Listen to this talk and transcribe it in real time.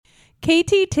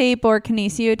KT tape or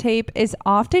kinesiotape is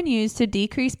often used to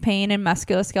decrease pain in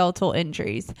musculoskeletal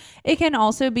injuries. It can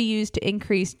also be used to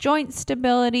increase joint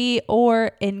stability or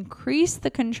increase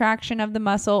the contraction of the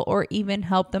muscle or even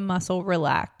help the muscle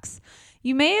relax.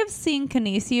 You may have seen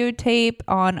kinesiotape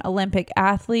on Olympic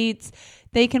athletes.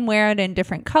 They can wear it in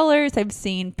different colors. I've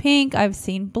seen pink, I've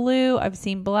seen blue, I've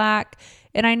seen black.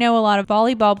 And I know a lot of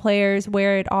volleyball players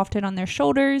wear it often on their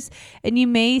shoulders, and you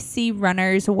may see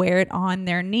runners wear it on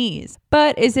their knees.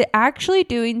 But is it actually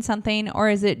doing something, or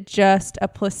is it just a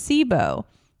placebo?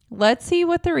 Let's see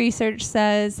what the research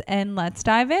says, and let's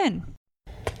dive in.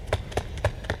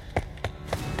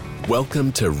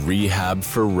 Welcome to Rehab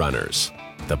for Runners,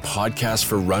 the podcast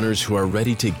for runners who are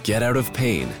ready to get out of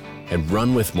pain and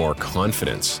run with more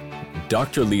confidence.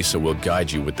 Dr. Lisa will guide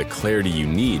you with the clarity you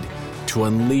need to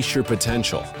unleash your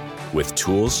potential with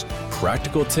tools,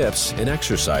 practical tips, and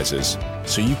exercises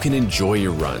so you can enjoy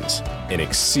your runs and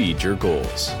exceed your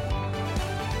goals.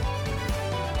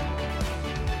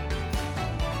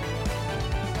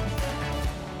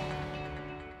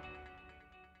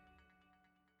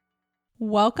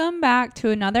 Welcome back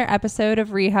to another episode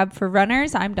of Rehab for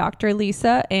Runners. I'm Dr.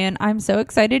 Lisa, and I'm so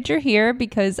excited you're here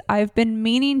because I've been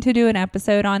meaning to do an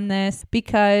episode on this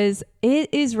because it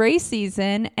is race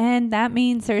season, and that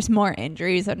means there's more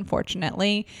injuries,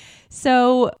 unfortunately.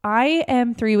 So I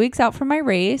am 3 weeks out from my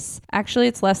race. Actually,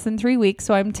 it's less than 3 weeks,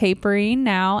 so I'm tapering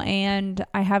now, and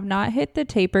I have not hit the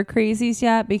taper crazies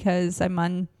yet because I'm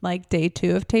on like day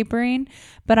 2 of tapering,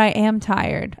 but I am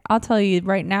tired. I'll tell you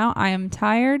right now, I am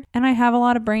tired, and I have a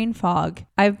lot of brain fog.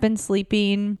 I've been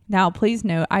sleeping. Now, please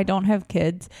note, I don't have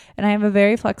kids, and I have a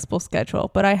very flexible schedule,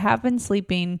 but I have been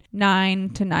sleeping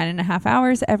 9 to 9.5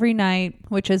 hours every night,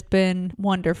 which has been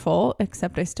wonderful,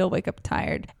 except I still wake up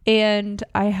tired. And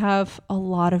I have a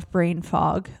lot of brain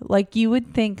fog. Like, you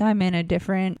would think I'm in a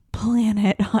different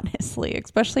planet, honestly,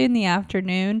 especially in the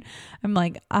afternoon. I'm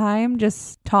like, I'm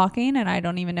just talking and I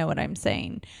don't even know what I'm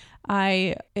saying.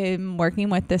 I am working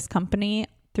with this company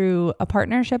through a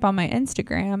partnership on my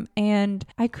Instagram, and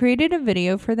I created a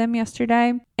video for them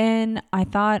yesterday, and I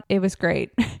thought it was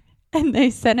great. And they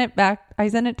sent it back. I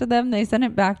sent it to them. They sent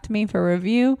it back to me for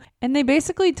review. And they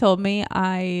basically told me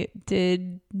I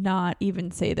did not even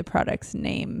say the product's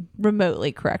name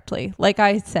remotely correctly. Like,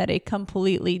 I said a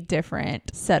completely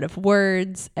different set of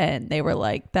words. And they were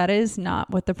like, that is not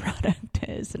what the product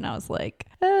is. And I was like,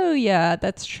 oh yeah,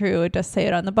 that's true. It does say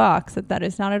it on the box that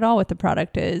is not at all what the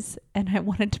product is. And I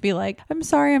wanted to be like, I'm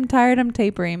sorry, I'm tired, I'm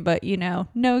tapering. But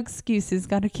no excuses.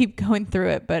 Got to keep going through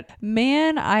it. But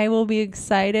man, I will be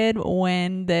excited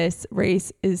when this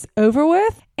race is over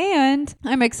with, and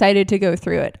I'm excited to go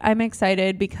through it. I'm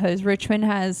excited because Richmond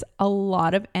has a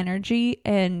lot of energy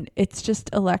and it's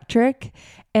just electric,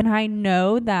 and I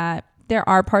know that there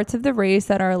are parts of the race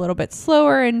that are a little bit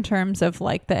slower in terms of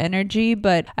like the energy,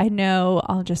 but I know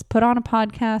I'll just put on a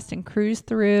podcast and cruise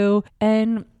through.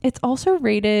 And it's also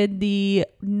rated the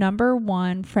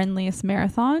 #1 friendliest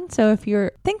marathon. So if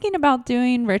you're thinking about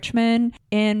doing Richmond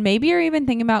and maybe you're even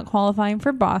thinking about qualifying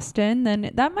for Boston, then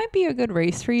that might be a good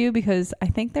race for you, because I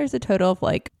think there's a total of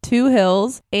like 2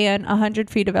 hills and 100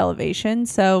 feet of elevation.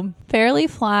 So fairly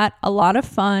flat, a lot of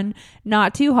fun,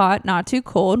 not too hot, not too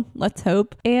cold, let's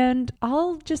hope. And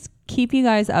I'll just keep you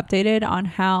guys updated on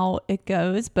how it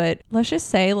goes. But let's just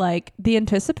say, like, the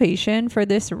anticipation for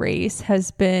this race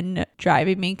has been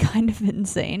driving me kind of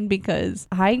insane, because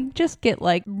I just get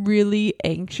like really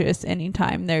anxious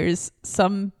anytime there's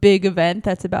some big event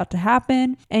that's about to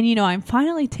happen. And I'm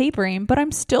finally tapering, but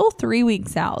I'm still 3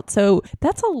 weeks out. So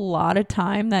that's a lot of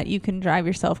time that you can drive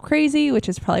yourself crazy, which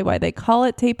is probably why they call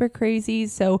it taper crazy.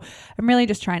 So I'm really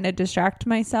just trying to distract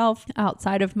myself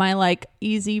outside of my like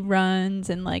easy runs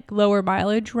and like lower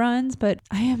mileage runs, but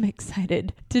I am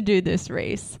excited to do this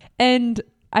race. And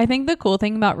I think the cool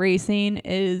thing about racing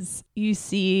is you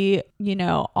see,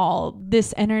 all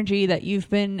this energy that you've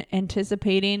been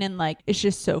anticipating, and like, it's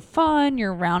just so fun.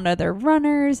 You're around other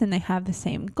runners and they have the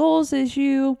same goals as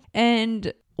you.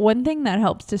 And one thing that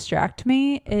helps distract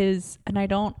me is, and I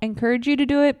don't encourage you to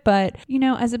do it, but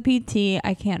as a PT,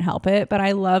 I can't help it, but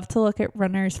I love to look at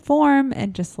runners' form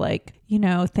and just like,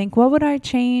 think, what would I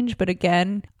change? But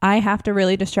again, I have to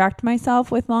really distract myself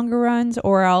with longer runs,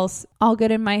 or else I'll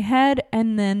get in my head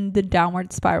and then the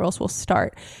downward spirals will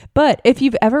start. But if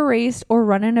you've ever raced or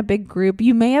run in a big group,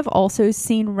 you may have also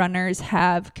seen runners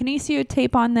have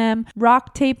Kinesiotape on them,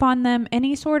 rock tape on them,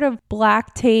 any sort of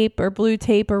black tape or blue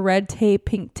tape or red tape,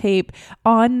 pink tape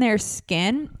on their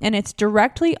skin, and it's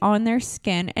directly on their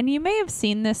skin. And you may have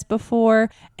seen this before.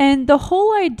 And the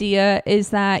whole idea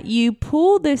is that you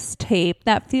pull this tape tape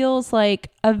that feels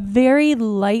like a very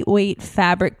lightweight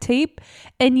fabric tape,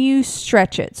 and you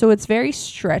stretch it. So it's very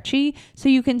stretchy. So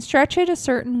you can stretch it a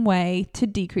certain way to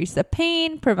decrease the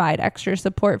pain, provide extra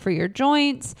support for your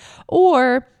joints,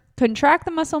 or contract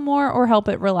the muscle more or help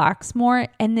it relax more.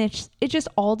 And it just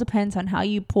all depends on how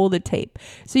you pull the tape.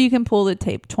 So you can pull the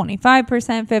tape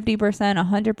 25%, 50%,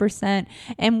 100%,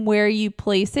 and where you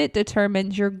place it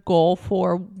determines your goal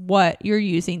for what you're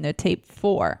using the tape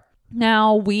for.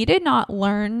 Now, we did not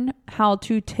learn how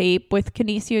to tape with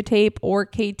Kinesiotape or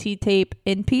KT tape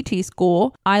in PT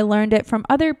school. I learned it from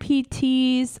other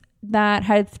PTs that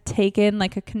have taken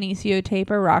like a Kinesiotape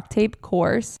or rock tape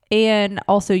course, and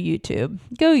also YouTube.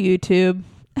 Go YouTube.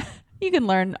 You can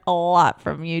learn a lot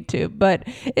from YouTube, but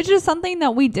it's just something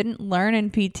that we didn't learn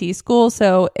in PT school.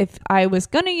 So if I was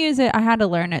going to use it, I had to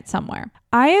learn it somewhere.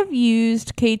 I have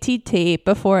used KT tape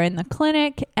before in the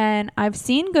clinic, and I've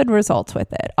seen good results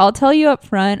with it. I'll tell you up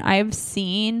front, I've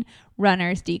seen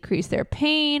runners decrease their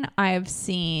pain. I've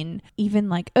seen even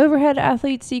like overhead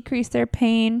athletes decrease their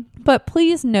pain. But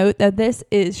please note that this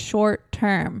is short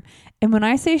term. And when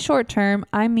I say short term,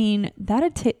 I mean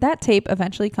that tape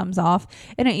eventually comes off,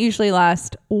 and it usually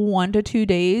lasts 1 to 2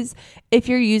 days. If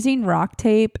you're using rock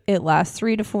tape, it lasts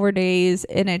 3 to 4 days,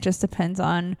 and it just depends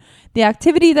on the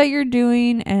activity that you're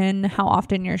doing and how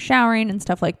often you're showering and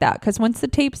stuff like that. Because once the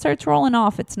tape starts rolling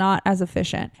off, it's not as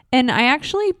efficient. And I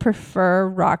actually prefer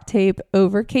rock tape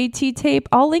over KT tape.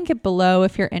 I'll link it below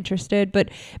if you're interested. But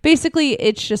basically,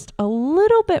 it's just a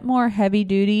little bit more heavy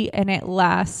duty, and it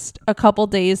lasts a couple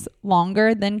days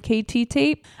longer than KT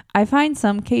tape. I find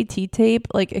some KT tape,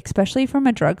 like especially from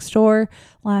a drugstore,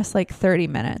 lasts like 30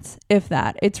 minutes, if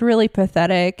that. It's really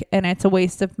pathetic, and it's a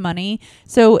waste of money.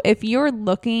 So if you're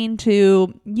looking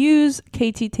to use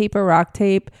KT tape or rock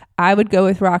tape, I would go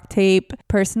with rock tape.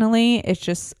 Personally,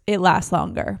 it lasts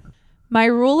longer. My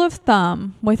rule of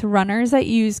thumb with runners that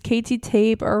use KT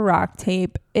tape or rock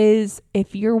tape is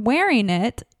if you're wearing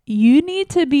it, you need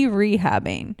to be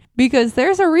rehabbing, because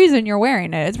there's a reason you're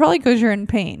wearing it. It's probably because you're in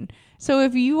pain. So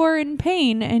if you are in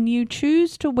pain and you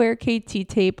choose to wear KT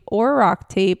tape or rock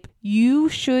tape, you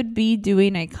should be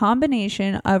doing a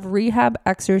combination of rehab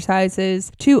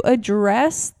exercises to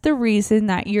address the reason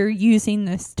that you're using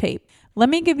this tape. Let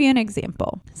me give you an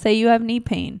example. Say you have knee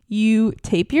pain. You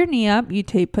tape your knee up. You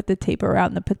put the tape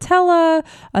around the patella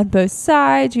on both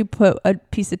sides. You put a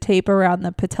piece of tape around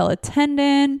the patella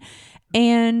tendon,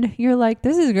 and you're like,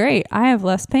 this is great. I have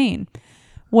less pain.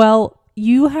 Well,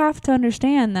 you have to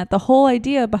understand that the whole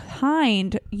idea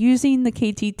behind using the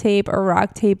KT tape or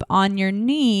rock tape on your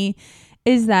knee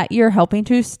is that you're helping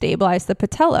to stabilize the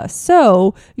patella.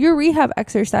 So your rehab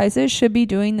exercises should be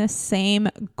doing the same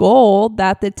goal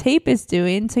that the tape is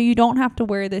doing, so you don't have to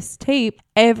wear this tape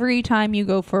every time you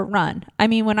go for a run. I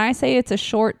mean, when I say it's a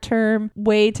short-term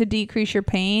way to decrease your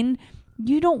pain,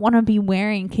 you don't want to be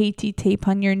wearing KT tape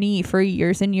on your knee for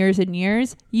years and years and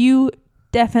years. You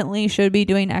definitely should be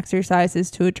doing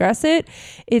exercises to address it.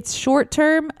 It's short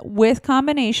term with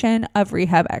combination of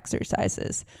rehab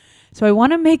exercises. So I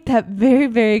want to make that very,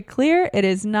 very clear. It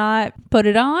is not put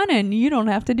it on and you don't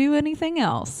have to do anything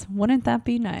else. Wouldn't that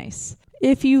be nice?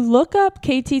 If you look up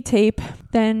KT tape,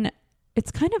 then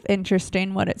it's kind of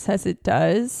interesting what it says it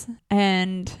does.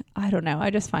 And I don't know, I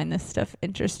just find this stuff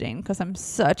interesting because I'm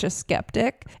such a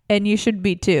skeptic, and you should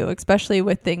be too, especially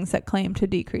with things that claim to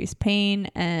decrease pain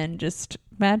and just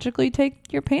magically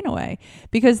take your pain away,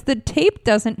 because the tape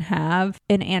doesn't have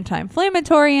an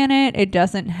anti-inflammatory in it. It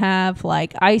doesn't have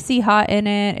like icy hot in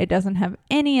it. It doesn't have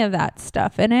any of that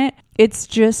stuff in it. It's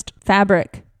just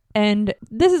fabric. And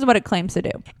this is what it claims to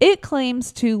do. It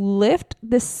claims to lift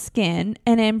the skin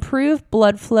and improve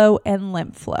blood flow and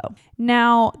lymph flow.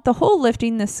 Now, the whole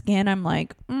lifting the skin, I'm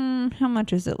like, how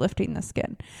much is it lifting the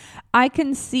skin? I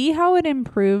can see how it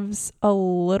improves a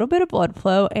little bit of blood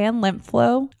flow and lymph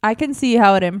flow. I can see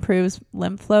how it improves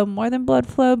lymph flow more than blood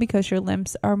flow because your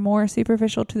lymphs are more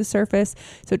superficial to the surface.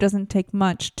 So it doesn't take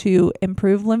much to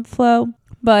improve lymph flow.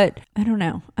 But I don't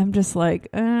know. I'm just like,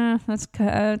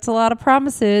 it's a lot of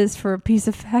promises for a piece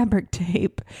of fabric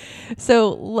tape. So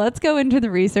let's go into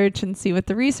the research and see what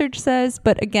the research says.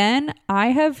 But again, I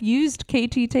have used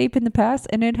KT tape in the past,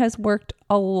 and it has worked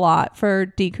a lot for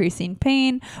decreasing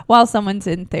pain while someone's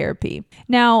in therapy.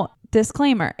 Now,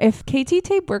 disclaimer, if KT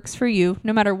tape works for you,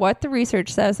 no matter what the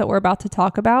research says that we're about to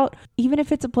talk about, even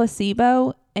if it's a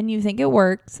placebo and you think it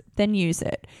works, then use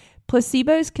it.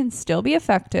 Placebos can still be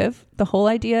effective. The whole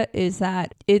idea is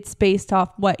that it's based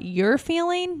off what you're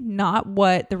feeling, not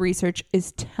what the research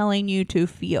is telling you to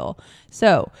feel.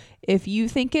 So if you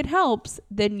think it helps,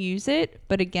 then use it.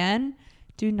 But again,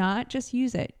 do not just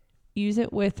use it. use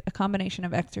it with a combination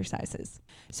of exercises.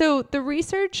 So the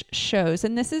research shows,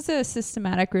 and this is a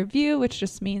systematic review, which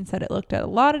just means that it looked at a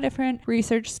lot of different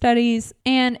research studies,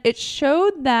 and it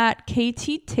showed that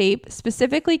KT tape,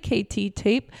 specifically KT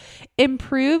tape,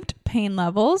 improved pain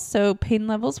levels. So pain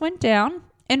levels went down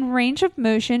and range of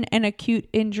motion and acute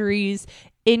injuries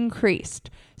increased.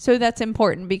 So that's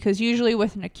important because usually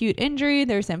with an acute injury,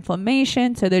 there's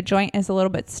inflammation, so the joint is a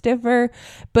little bit stiffer,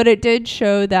 but it did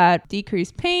show that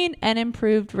decreased pain and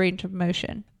improved range of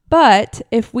motion. But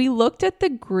if we looked at the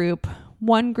group,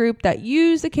 one group that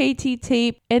used the KT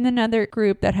tape and another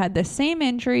group that had the same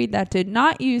injury that did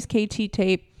not use KT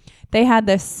tape, they had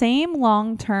the same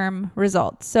long-term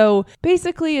results. So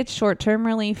basically it's short-term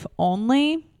relief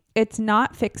only. It's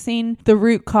not fixing the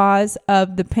root cause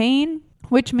of the pain,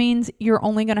 which means you're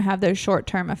only going to have those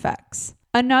short-term effects.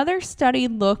 Another study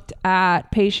looked at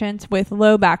patients with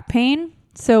low back pain.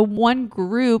 So one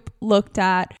group looked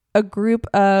at a group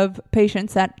of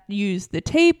patients that used the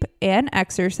tape and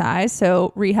exercise,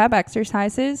 so rehab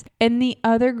exercises, and the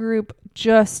other group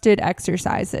just did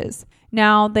exercises.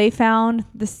 Now, they found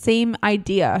the same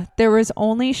idea. There was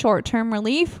only short-term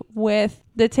relief with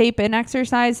the tape and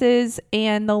exercises,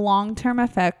 and the long-term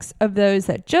effects of those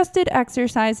that just did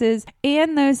exercises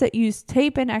and those that used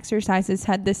tape and exercises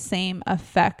had the same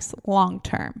effects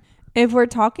long-term. If we're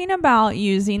talking about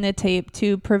using the tape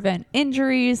to prevent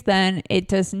injuries, then it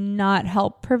does not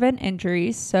help prevent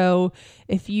injuries. So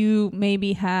if you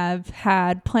maybe have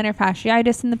had plantar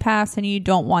fasciitis in the past and you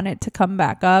don't want it to come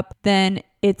back up, then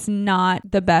it's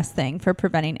not the best thing for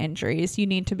preventing injuries. You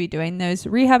need to be doing those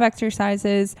rehab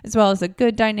exercises as well as a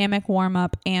good dynamic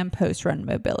warm-up and post-run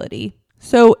mobility.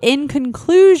 So in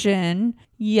conclusion,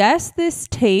 yes, this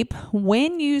tape,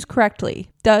 when used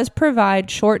correctly, does provide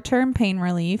short-term pain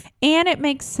relief, and it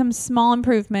makes some small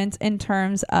improvements in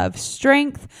terms of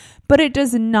strength, but it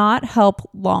does not help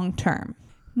long-term.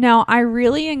 Now, I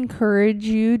really encourage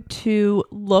you to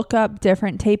look up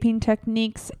different taping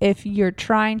techniques if you're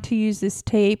trying to use this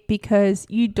tape, because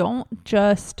you don't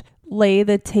just lay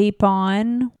the tape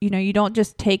on. You don't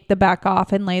just take the back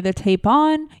off and lay the tape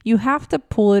on. You have to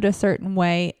pull it a certain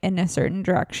way in a certain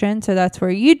direction. So that's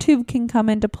where YouTube can come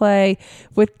into play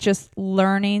with just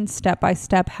learning step by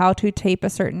step how to tape a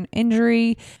certain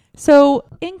injury. So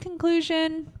in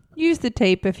conclusion, use the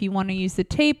tape if you want to use the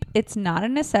tape. It's not a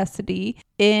necessity.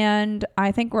 And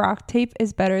I think rock tape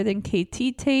is better than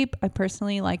KT tape. I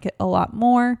personally like it a lot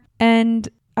more. And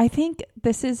I think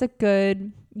this is a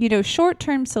good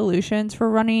short-term solutions for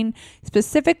running,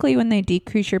 specifically when they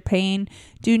decrease your pain,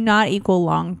 do not equal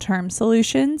long-term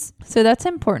solutions. So that's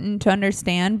important to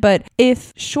understand. But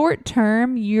if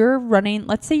short-term you're running,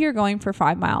 let's say you're going for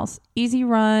 5 miles, easy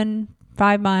run,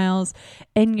 5 miles,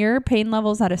 and your pain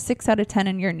level's at a 6 out of 10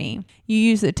 in your knee. You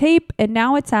use the tape and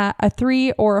now it's at a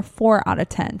 3 or a 4 out of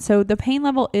 10. So the pain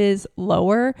level is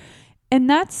lower, and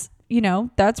that's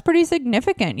pretty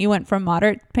significant. You went from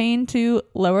moderate pain to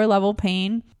lower level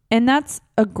pain. And that's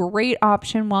a great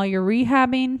option while you're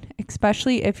rehabbing,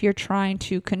 especially if you're trying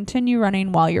to continue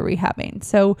running while you're rehabbing.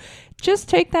 So just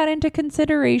take that into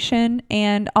consideration,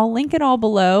 and I'll link it all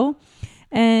below.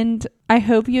 And I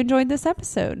hope you enjoyed this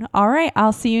episode. All right,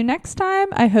 I'll see you next time.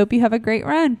 I hope you have a great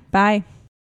run. Bye.